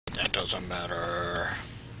It doesn't matter.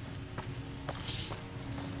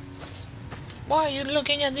 Why are you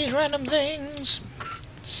looking at these random things?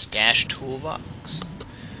 Stash toolbox.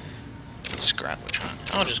 Scrap one.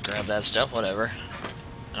 I'll just grab that stuff, whatever.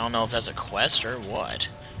 I don't know if that's a quest or what.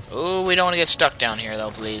 Ooh, we don't want to get stuck down here,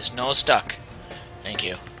 though, please. No stuck. Thank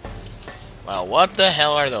you. Well, what the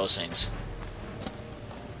hell are those things?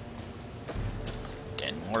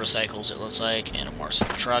 10 motorcycles, it looks like, and a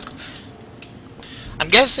motorcycle truck. I'm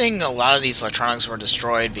guessing a lot of these electronics were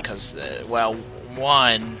destroyed because, well,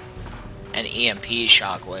 one, an EMP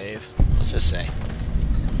shockwave. What's this say?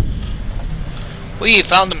 We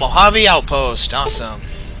found the Mojave Outpost. Awesome.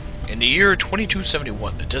 In the year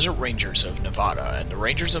 2271, the Desert Rangers of Nevada and the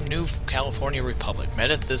Rangers of New California Republic met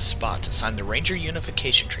at this spot to sign the Ranger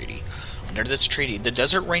Unification Treaty. Under this treaty, the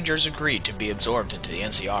Desert Rangers agreed to be absorbed into the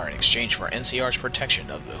NCR in exchange for NCR's protection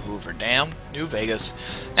of the Hoover Dam, New Vegas,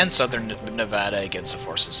 and southern Nevada against the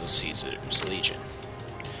forces of Caesar's Legion.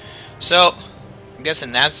 So, I'm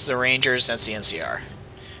guessing that's the Rangers, that's the NCR.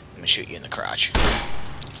 I'm gonna shoot you in the crotch,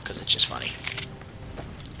 because it's just funny.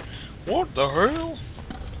 What the hell?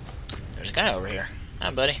 There's a guy over here.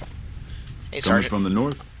 Hi, buddy. Hey, Coming Sergeant. from the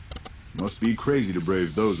north? Must be crazy to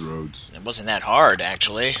brave those roads. It wasn't that hard,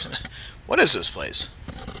 actually. What is this place?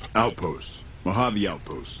 Outpost. Mojave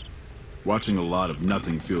Outpost. Watching a lot of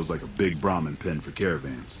nothing feels like a big Brahmin pen for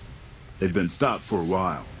caravans. They've been stopped for a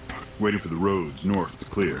while, waiting for the roads north to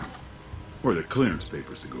clear. Or the clearance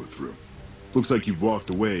papers to go through. Looks like you've walked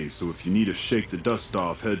away, so if you need to shake the dust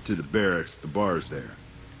off, head to the barracks at the bars there.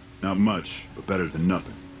 Not much, but better than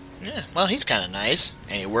nothing. Yeah, well, he's kind of nice.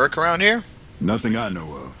 Any work around here? Nothing I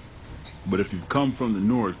know of. But if you've come from the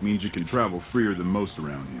north, means you can travel freer than most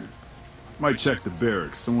around here. Might check the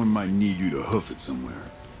barracks, someone might need you to hoof it somewhere.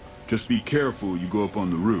 Just be careful you go up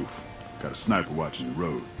on the roof. Got a sniper watching the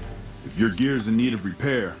road. If your gear's in need of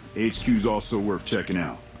repair, HQ's also worth checking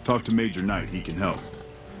out. Talk to Major Knight, he can help.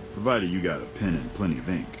 Provided you got a pen and plenty of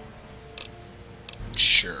ink.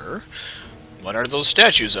 Sure. What are those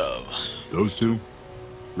statues of? Those two?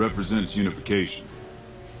 Represents unification.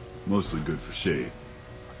 Mostly good for shade.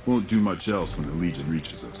 Won't do much else when the Legion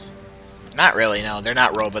reaches us. Not really, no. They're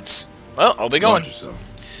not robots. Well, I'll be going. Watch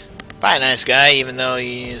yourself. Bye, nice guy, even though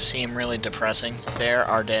you seem really depressing. There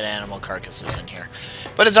are dead animal carcasses in here.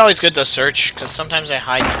 But it's always good to search, because sometimes they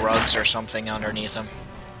hide drugs or something underneath them.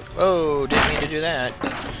 Whoa, didn't mean to do that.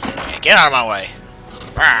 Okay, get out of my way.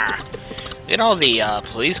 Rawr. Look at all the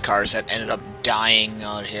police cars that ended up dying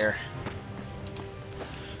out here.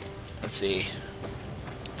 Let's see.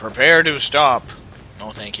 Prepare to stop. No,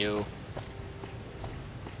 thank you.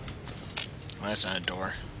 Well, that's not a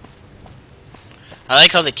door. I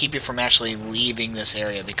like how they keep you from actually leaving this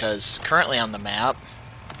area, because currently on the map,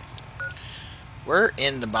 we're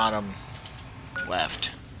in the bottom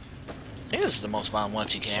left. I think this is the most bottom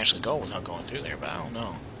left you can actually go without going through there, but I don't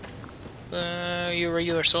know. You a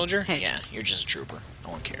regular soldier? Hey. Yeah, you're just a trooper.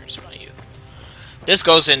 No one cares about you. This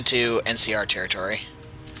goes into NCR territory,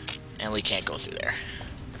 and we can't go through there.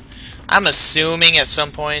 I'm assuming at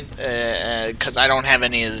some point, because I don't have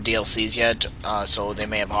any of the DLCs yet, so they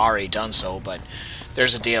may have already done so, but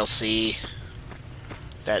there's a DLC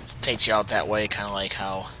that takes you out that way, kind of like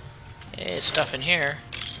how, hey, stuff in here,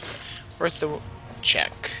 worth the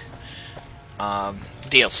check.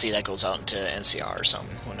 DLC that goes out into NCR or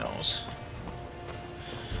something, who knows.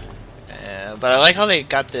 But I like how they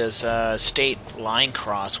got this state line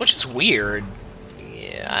cross, which is weird.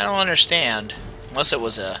 Yeah, I don't understand, unless it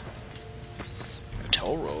was a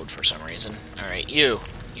toll road for some reason. Alright, you're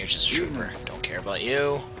just a trooper. Don't care about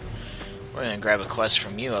you. We're gonna grab a quest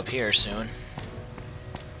from you up here soon.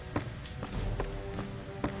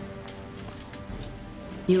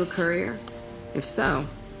 You a courier? If so,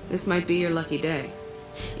 this might be your lucky day.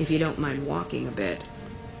 If you don't mind walking a bit.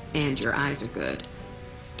 And your eyes are good.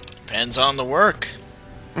 Depends on the work.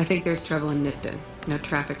 I think there's trouble in Nipton. No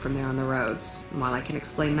traffic from there on the roads. And while I can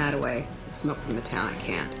explain that away, the smoke from the town I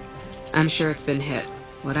can't. I'm sure it's been hit.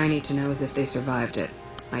 What I need to know is if they survived it.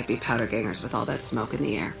 Might be powder gangers with all that smoke in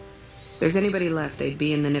the air. If there's anybody left, they'd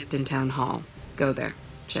be in the Nipton Town Hall. Go there.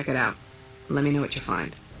 Check it out. Let me know what you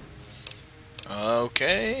find.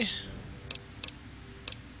 Okay.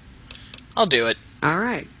 I'll do it.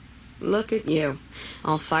 Alright. Look at you.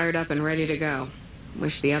 All fired up and ready to go.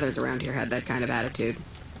 Wish the others around here had that kind of attitude.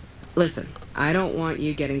 Listen, I don't want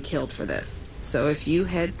you getting killed for this. So if you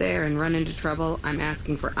head there and run into trouble, I'm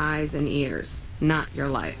asking for eyes and ears, not your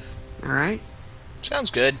life. Alright? Sounds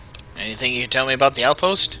good. Anything you can tell me about the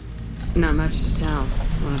outpost? Not much to tell.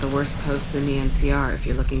 One of the worst posts in the NCR if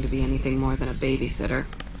you're looking to be anything more than a babysitter.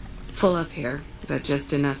 Full up here, but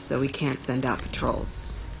just enough so we can't send out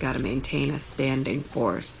patrols. Gotta maintain a standing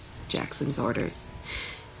force. Jackson's orders.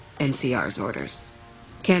 NCR's orders.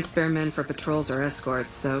 Can't spare men for patrols or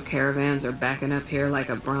escorts, so caravans are backing up here like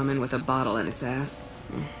a Brahmin with a bottle in its ass.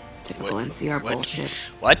 Typical NCR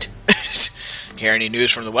bullshit. What? Hear any news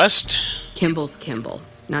from the west? Kimball's Kimball.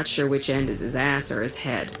 Not sure which end is his ass or his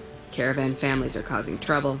head. Caravan families are causing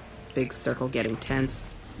trouble. Big circle getting tense.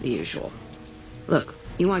 The usual. Look,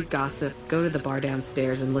 you want gossip, go to the bar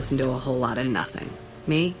downstairs and listen to a whole lot of nothing.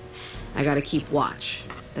 Me? I gotta keep watch,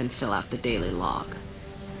 then fill out the daily log.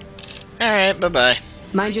 Alright, bye-bye.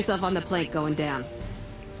 Mind yourself on the plank going down.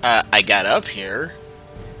 I got up here,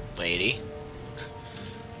 lady.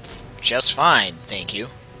 Just fine, thank you.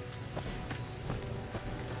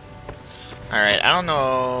 Alright, I don't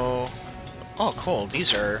know... Oh, cool,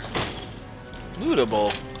 these are lootable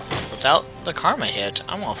without the karma hit.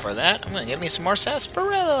 I'm all for that. I'm gonna get me some more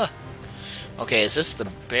sarsaparilla. Okay, is this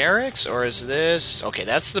the barracks, or is this... Okay,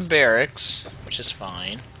 that's the barracks, which is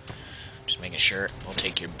fine. Just making sure. We'll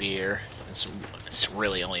take your beer. It's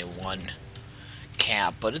really only one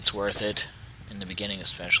cap, but it's worth it. In the beginning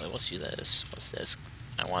especially. Let's do this. What's this?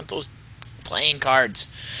 I want those playing cards.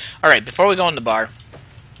 Alright, before we go in the bar,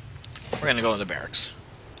 we're gonna go in the barracks.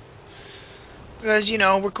 Because, you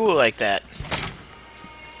know, we're cool like that.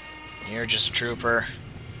 You're just a trooper.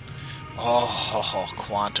 Oh,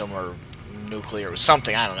 quantum or nuclear or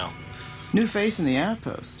something, I don't know. New face in the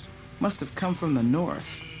outpost. Must have come from the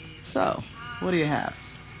north. So, what do you have?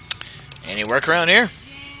 Any work around here?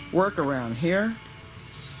 Work around here?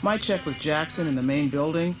 Might check with Jackson in the main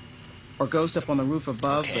building, or Ghost up on the roof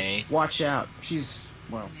above, okay. But watch out. She's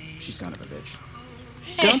kind of a bitch.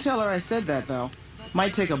 Don't tell her I said that, though.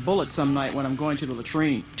 Might take a bullet some night when I'm going to the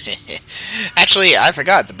latrine. Actually, I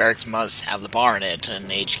forgot the barracks must have the bar in it, and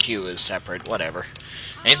HQ is separate. Whatever.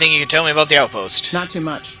 Anything you can tell me about the outpost? Not too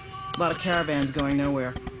much. A lot of caravans going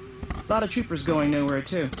nowhere. A lot of troopers going nowhere,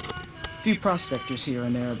 too. A few prospectors here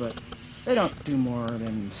and there, but they don't do more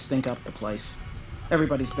than stink up the place.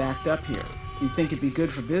 Everybody's backed up here. You'd think it'd be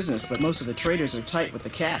good for business, but most of the traders are tight with the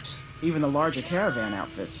caps, even the larger caravan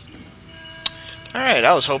outfits. Alright,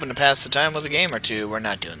 I was hoping to pass the time with a game or two. We're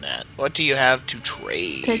not doing that. What do you have to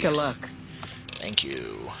trade? Take a look. Thank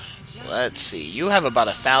you. Let's see. You have about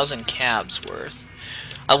 1,000 caps worth.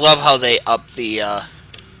 I love how they up the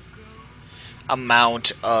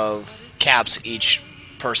amount of caps each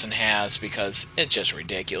person has, because it's just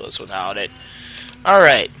ridiculous without it.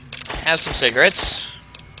 Alright. Have some cigarettes.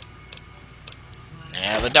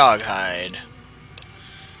 Have a dog hide.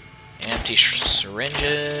 Empty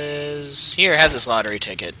syringes. Here, have this lottery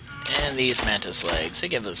ticket. And these mantis legs. They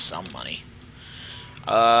give us some money.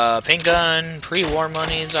 Pink gun. Pre-war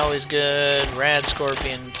money is always good. Rad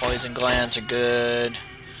scorpion. Poison glands are good.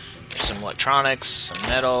 There's some electronics. Some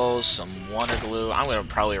metals. Some water glue. I'm going to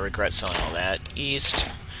probably regret selling all that. East.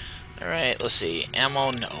 Alright, let's see. Ammo,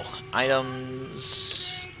 no.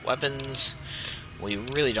 Items. Weapons. We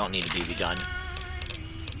really don't need a BB gun.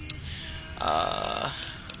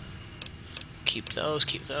 Keep those,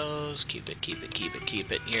 keep those, keep it.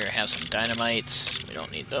 Here, have some dynamites. We don't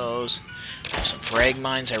need those. Have some frag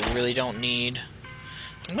mines I really don't need.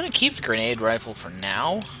 I'm gonna keep the grenade rifle for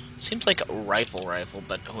now. Seems like a rifle,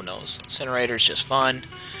 but who knows. Incinerator's just fun.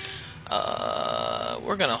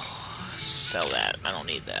 We're gonna sell that. I don't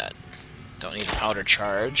need that. Don't need the powder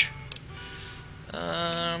charge.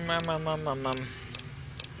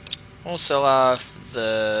 We'll sell off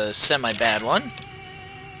the semi-bad one.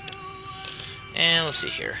 And let's see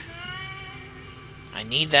here. I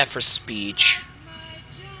need that for speech.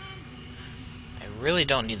 I really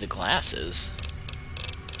don't need the glasses.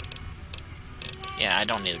 Yeah, I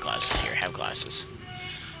don't need the glasses here. Have glasses.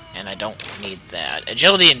 And I don't need that.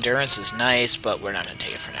 Agility endurance is nice, but we're not going to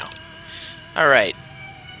take it for now. Alright.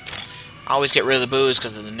 Always get rid of the booze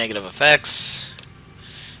because of the negative effects.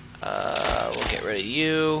 We'll get rid of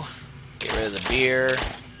you. Get rid of the beer.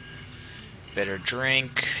 Bitter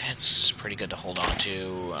drink. It's pretty good to hold on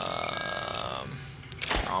to.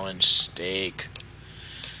 Orange steak.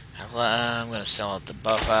 I'm going to sell out the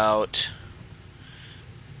buff out.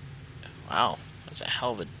 Wow. That's a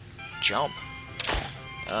hell of a jump.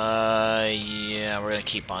 Yeah, we're going to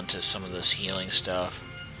keep on to some of this healing stuff.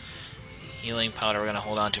 Healing powder we're going to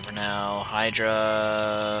hold on to for now.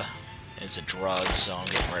 Hydra is a drug, so I'm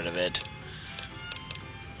getting rid of it.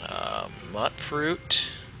 Mutt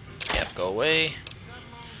fruit. Yep, go away.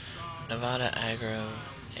 Nevada Agro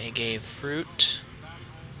Agave fruit.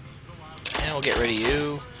 And we'll get rid of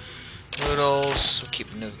you. Noodles. We'll keep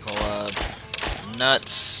the Nuka-Cola.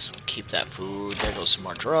 Nuts. We'll keep that food. There goes some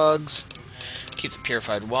more drugs. Keep the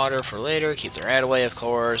purified water for later. Keep the rat away, of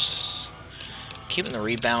course. Keeping the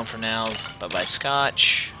rebound for now. Bye-bye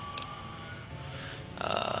Scotch.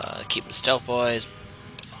 Keeping stealth boys.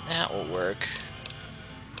 That will work.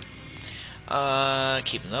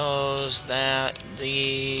 Keeping those,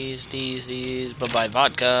 these. Bye-bye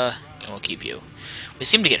vodka. And we'll keep you. We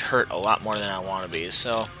seem to get hurt a lot more than I want to be,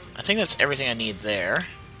 so I think that's everything I need there.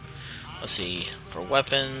 Let's see. For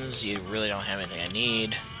weapons, you really don't have anything I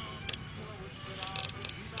need.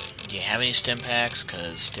 Do you have any stim packs?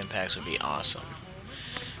 Because stim packs would be awesome.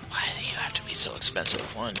 Why do you have to be so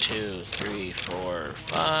expensive? 1, 2, 3, 4,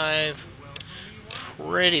 5.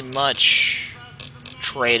 Pretty much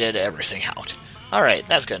traded everything out. Alright,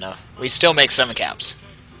 that's good enough. We still make 7 caps.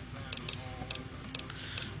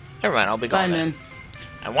 Never mind, I'll be gone. Bye, man.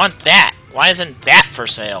 I want that! Why isn't that for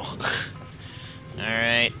sale?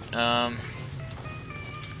 Alright,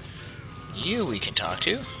 you we can talk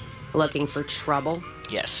to. Looking for trouble?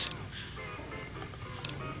 Yes.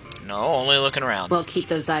 No, only looking around. Well, keep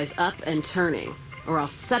those eyes up and turning, or I'll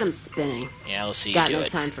set them spinning. Yeah, let's see you Got do no it.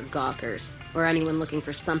 time for gawkers, or anyone looking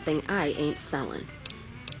for something I ain't selling.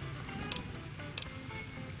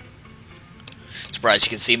 Surprised you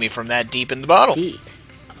can see me from that deep in the bottle. Deep.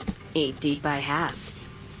 8 deep by half.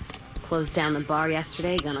 Closed down the bar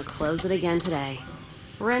yesterday, gonna close it again today.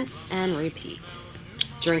 Rinse and repeat.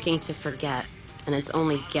 Drinking to forget, and it's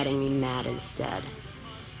only getting me mad instead.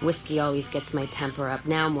 Whiskey always gets my temper up,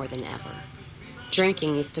 now more than ever.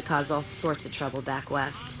 Drinking used to cause all sorts of trouble back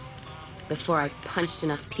west. Before I punched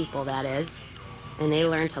enough people, that is. And they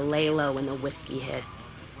learned to lay low when the whiskey hit.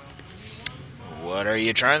 What are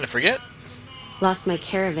you trying to forget? Lost my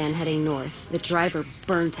caravan heading north. The driver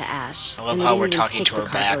burned to ash. I love And they how didn't we're even talking take to the her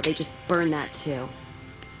cargo, back. They just burned that too.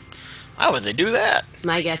 How would they do that?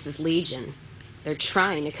 My guess is Legion. They're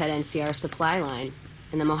trying to cut NCR supply line,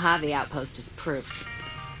 and the Mojave outpost is proof.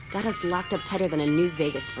 Got us locked up tighter than a New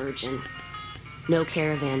Vegas virgin. No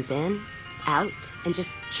caravans in, out, and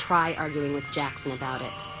just try arguing with Jackson about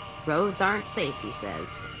it. Roads aren't safe, he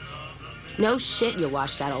says. No shit, you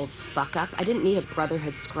washed that old fuck up. I didn't need a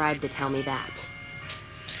Brotherhood scribe to tell me that.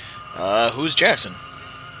 Who's Jackson?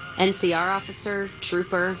 NCR officer,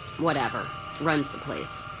 trooper, whatever. Runs the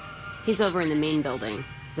place. He's over in the main building,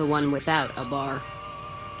 the one without a bar.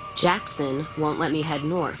 Jackson won't let me head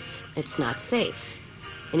north. It's not safe.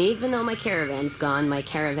 And even though my caravan's gone, my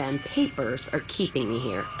caravan papers are keeping me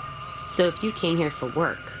here. So if you came here for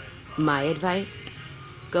work, my advice,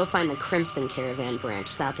 go find the Crimson Caravan branch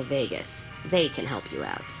south of Vegas. They can help you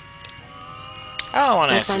out. I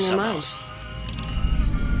want to What's ask you on your something mind? else.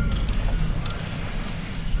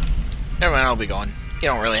 Never mind, I'll be going. You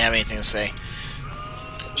don't really have anything to say.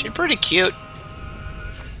 She's pretty cute.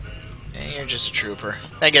 And you're just a trooper.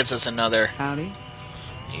 That gets us another. Howdy.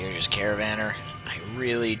 You're just caravaner. I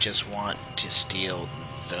really just want to steal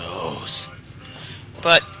those.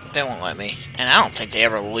 But they won't let me. And I don't think they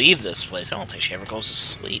ever leave this place. I don't think she ever goes to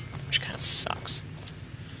sleep, which kind of sucks.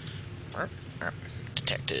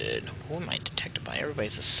 Detected. Who am I detected by?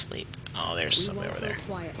 Everybody's asleep. Oh, there's somebody over there.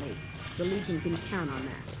 Quietly. The Legion can count on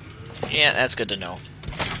that. Yeah, that's good to know.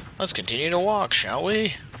 Let's continue to walk, shall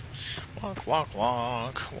we? Walk, walk,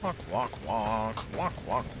 walk. Walk, walk, walk. Walk,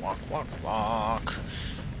 walk, walk, walk, walk.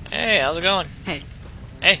 Hey, how's it going? Hey.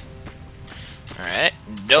 Hey. Alright,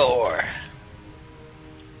 door.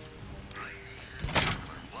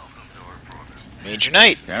 Major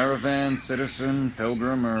Knight. Caravan, citizen,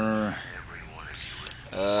 pilgrim, or...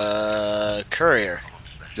 Courier.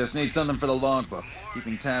 Just need something for the logbook.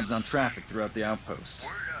 Keeping tabs on traffic throughout the outpost.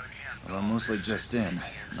 Although mostly just in,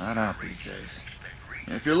 not out these days.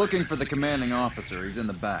 If you're looking for the commanding officer, he's in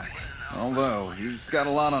the back. Although, he's got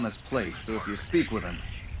a lot on his plate, so if you speak with him,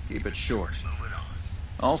 keep it short.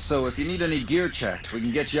 Also, if you need any gear checked, we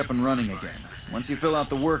can get you up and running again. Once you fill out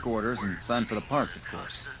the work orders and sign for the parts, of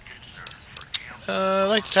course. I'd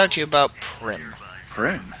like to talk to you about Prim.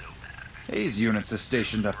 Prim? Hayes units are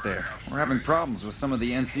stationed up there. We're having problems with some of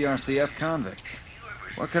the NCRCF convicts.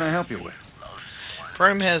 What can I help you with?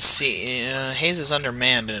 Prim has Hayes is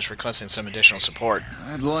undermanned and is requesting some additional support.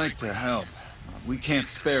 I'd like to help. We can't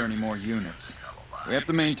spare any more units. We have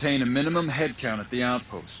to maintain a minimum head count at the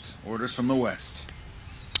outpost. Orders from the west.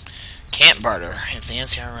 Can't barter. If the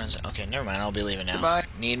NCR runs... Okay, never mind. I'll be leaving now. Goodbye.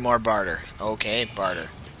 Need more barter. Okay, barter.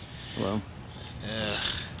 Hello? Ugh.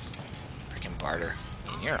 Freaking barter.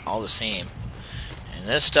 You're all the same. And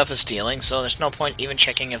this stuff is stealing, so there's no point even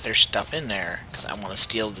checking if there's stuff in there. Because I want to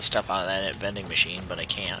steal the stuff out of that vending machine, but I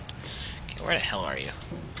can't. Okay, where the hell are you?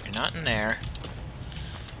 You're not in there.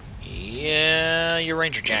 Yeah, you're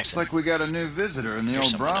Ranger Jackson. Looks like we got a new visitor in the There's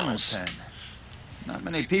old someone Brahmin else. pen. Not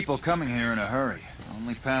many people coming here in a hurry.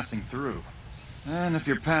 Only passing through. And if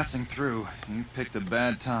you're passing through, you picked a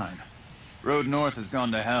bad time. Road north has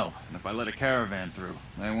gone to hell, and if I let a caravan through,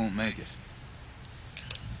 they won't make it.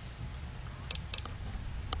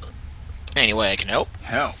 Any way I can help?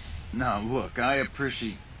 Help? Now look, I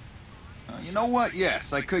appreciate... you know what?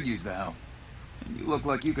 Yes, I could use the help. And you look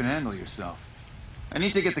like you can handle yourself. I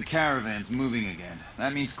need to get the caravans moving again.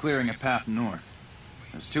 That means clearing a path north.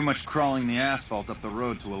 There's too much crawling the asphalt up the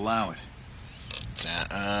road to allow it.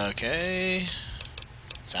 Okay.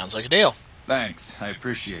 Sounds like a deal. Thanks, I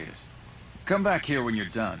appreciate it. Come back here when you're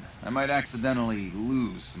done. I might accidentally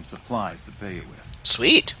lose some supplies to pay you with.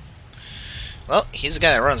 Sweet. Well, he's the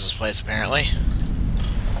guy that runs this place, apparently.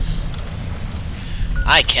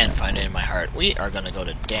 I can find it in my heart. We are going to go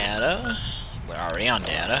to data. We're already on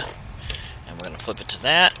data. And we're going to flip it to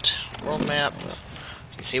that. World map.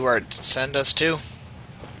 You see where it sent us to?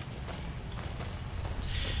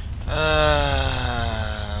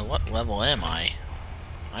 What level am I?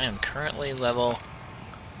 I am currently level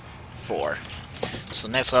 4. So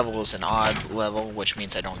the next level is an odd level, which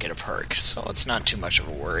means I don't get a perk. So it's not too much of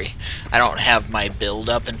a worry. I don't have my build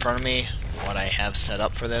up in front of me, what I have set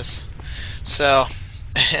up for this. So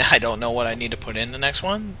I don't know what I need to put in the next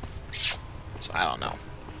one. So I don't know.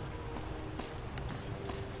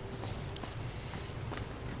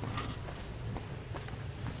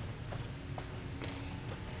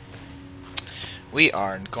 We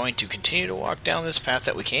are going to continue to walk down this path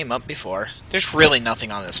that we came up before. There's really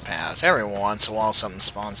nothing on this path. Every once in a while something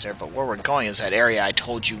spawns there, but where we're going is that area I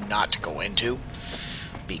told you not to go into.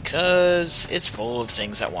 Because it's full of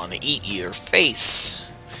things that want to eat your face.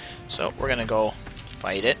 So we're going to go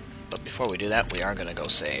fight it. But before we do that, we are going to go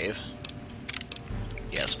save.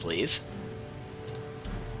 Yes, please.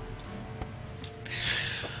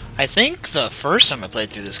 I think the first time I played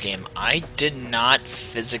through this game, I did not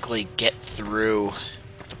physically get through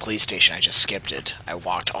the police station. I just skipped it. I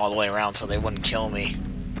walked all the way around so they wouldn't kill me.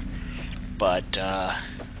 But,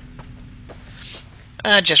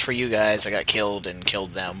 just for you guys, I got killed and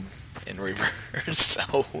killed them in reverse,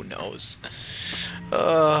 so who knows.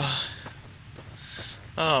 Oh,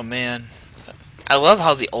 man. I love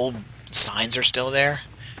how the old signs are still there.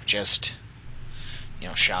 Just, you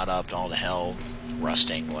know, shot up, all to hell,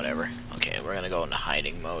 rusting, whatever. Okay, we're gonna go into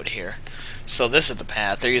hiding mode here. So this is the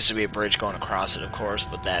path. There used to be a bridge going across it, of course,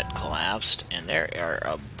 but that collapsed. And there are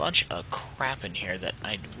a bunch of crap in here that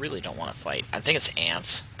I really don't want to fight. I think it's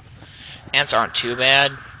ants. Ants aren't too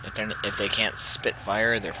bad. If they can't spit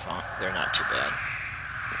fire, they're fine. They're not too bad.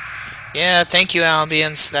 Yeah, thank you,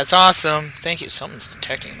 Albions. That's awesome. Thank you. Something's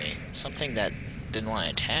detecting me. Something that didn't want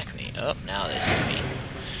to attack me. Oh, now they see me.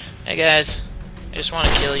 Hey, guys. I just want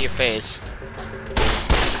to kill your face.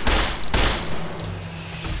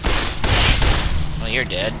 Well, you're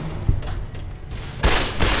dead.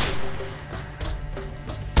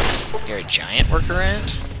 You're a giant worker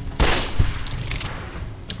ant?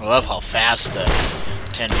 I love how fast the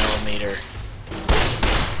 10mm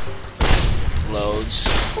loads.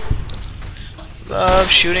 Love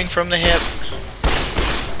shooting from the hip.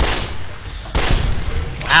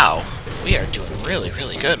 Wow, we are doing really,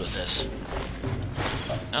 really good with this.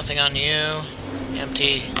 Nothing on you.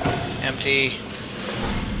 Empty. Empty.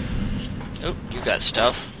 Oh, you got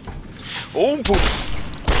stuff. Oh, poop.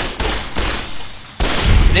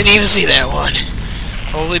 Didn't even see that one.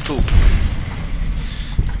 Holy poop.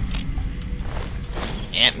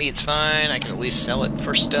 Ant meat's fine. I can at least sell it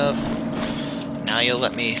for stuff. Now you'll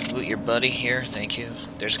let me loot your buddy here. Thank you.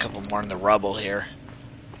 There's a couple more in the rubble here.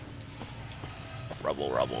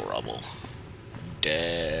 Rubble, rubble, rubble.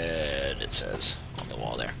 Dead, it says on the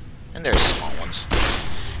wall there. And there's small ones.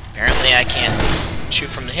 Apparently I can't shoot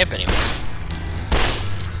from the hip anymore.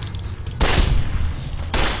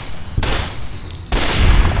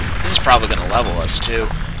 This is probably going to level us too.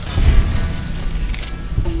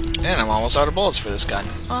 And I'm almost out of bullets for this gun.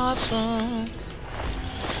 Awesome.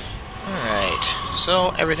 Alright,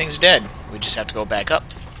 so everything's dead. We just have to go back up.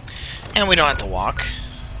 And we don't have to walk,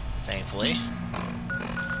 thankfully.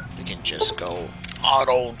 We can just go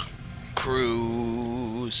auto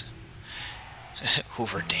cruise.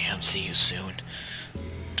 Hoover Dam, see you soon.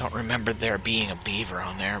 Don't remember there being a beaver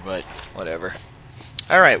on there, but whatever.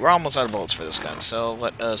 Alright, we're almost out of bullets for this gun, so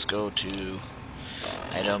let us go to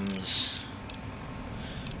items.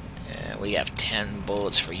 And we have 10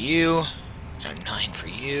 bullets for you, and 9 for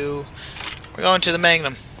you. We're going to the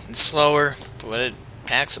Magnum. It's slower, but it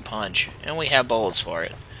packs a punch, and we have bullets for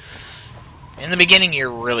it. In the beginning,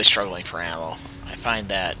 you're really struggling for ammo. I find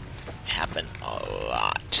that happen a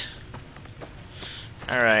lot.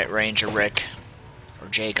 Alright, Ranger Rick, or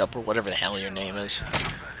Jacob, or whatever the hell your name is.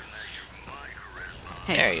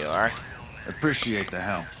 Hey. There you are. Appreciate the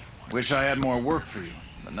help. Wish I had more work for you,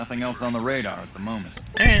 but nothing else on the radar at the moment.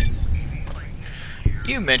 Alright.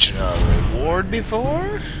 You mentioned a reward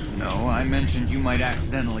before? No, I mentioned you might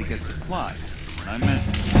accidentally get supplied. And I meant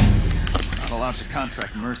it. Not allowed to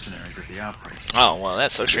contract mercenaries at the outpost. Oh, well,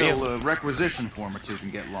 that sucks for you. Still, a requisition form or two can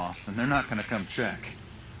get lost, and they're not gonna come check.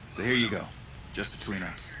 So here you go. Just between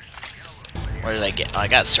us. What did I get? Oh, I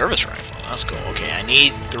got service rifle. That's cool. Okay, I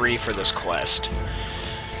need 3 for this quest.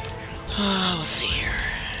 Let's see here.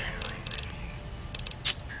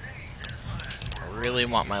 I really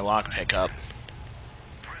want my lockpick up.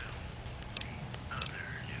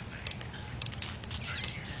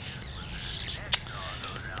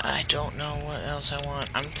 I don't know what else I want.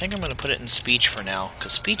 I think I'm going to put it in speech for now,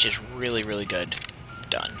 because speech is really, really good.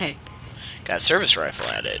 Done. Hey. Got a service rifle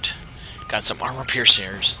added. Got some armor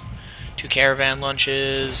piercers. 2 caravan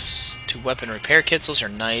lunches. 2 weapon repair kits. Those are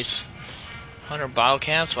nice. 100 bottle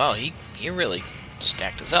caps. Wow, he really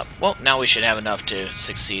stacked us up. Well, now we should have enough to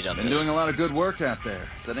succeed on Been this. doing a lot of good work out there,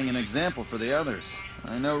 setting an example for the others.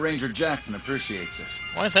 I know Ranger Jackson appreciates it.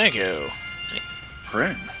 Why, thank you.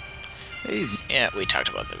 Prim. Easy. Yeah, we talked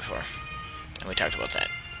about that before. And we talked about that.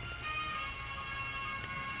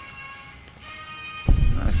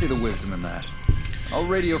 I see the wisdom in that. I'll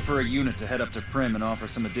radio for a unit to head up to Prim and offer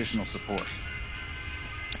some additional support.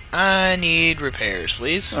 I need repairs,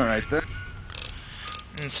 please. Alright then.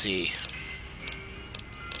 Let's see.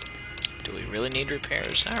 Do we really need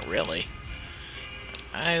repairs? Not really.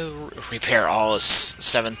 I repair all of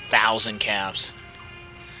 7,000 caps.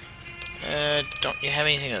 Don't you have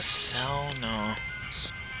anything to sell? No.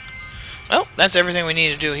 Well, that's everything we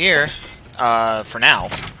need to do here, for now.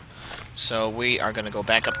 So we are going to go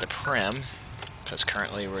back up to Prim, because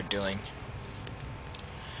currently we're doing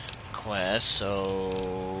quests, so...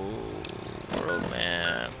 World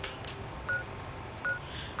map...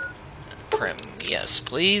 Prim, yes,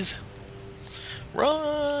 please.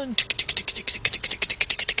 Run!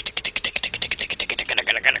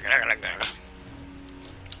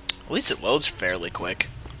 At least it loads fairly quick.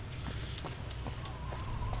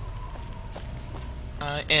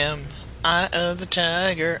 I am Eye of the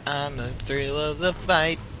Tiger, I'm the thrill of the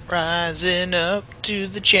fight, rising up to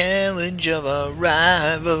the challenge of our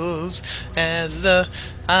rivals. As the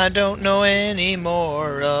I don't know any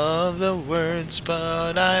more of the words,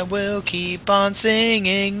 but I will keep on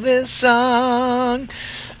singing this song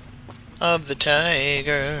of the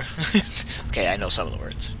tiger. Okay, I know some of the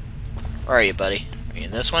words. Where are you, buddy? Are you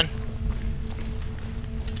in this one?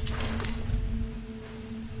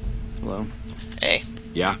 Hello? Hey,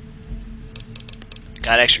 Yeah?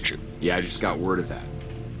 got extra troop. Yeah, I just got word of that.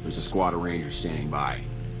 There's a squad of rangers standing by.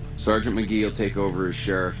 Sergeant McGee will take over as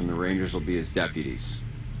sheriff, and the rangers will be his deputies.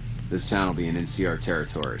 This town will be in NCR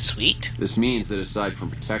territory. Sweet. This means that aside from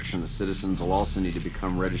protection, the citizens will also need to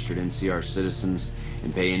become registered NCR citizens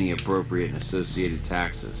and pay any appropriate and associated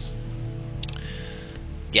taxes.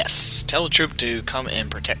 Yes, tell the troop to come and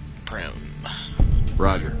protect Prim.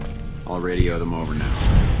 Roger. I'll radio them over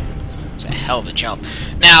now. It's a hell of a jump.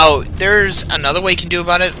 Now, there's another way you can do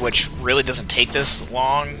about it, which really doesn't take this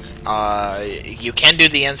long. You can do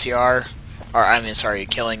the NCR, or I mean, sorry,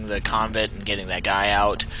 killing the convict and getting that guy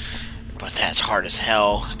out, but that's hard as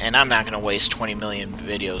hell, and I'm not going to waste 20 million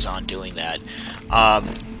videos on doing that.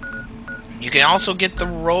 You can also get the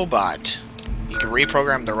robot. You can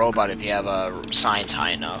reprogram the robot if you have science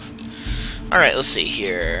high enough. Alright, let's see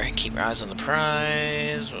here. Keep your eyes on the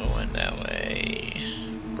prize. We'll win that way.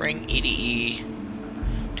 Bring EDE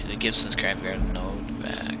to the Gibson scrapyard node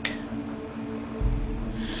back.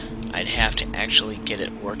 I'd have to actually get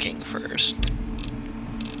it working first.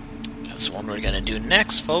 That's the one we're going to do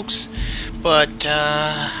next, folks. But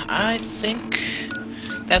I think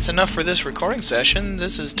that's enough for this recording session.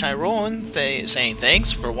 This is Tyrolan saying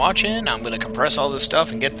thanks for watching. I'm going to compress all this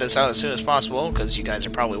stuff and get this out as soon as possible, because you guys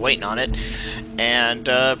are probably waiting on it. And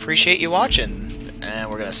appreciate you watching.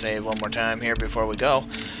 And we're going to save one more time here before we go.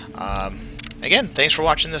 Again, thanks for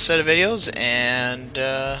watching this set of videos, and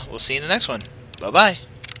we'll see you in the next one. Bye-bye.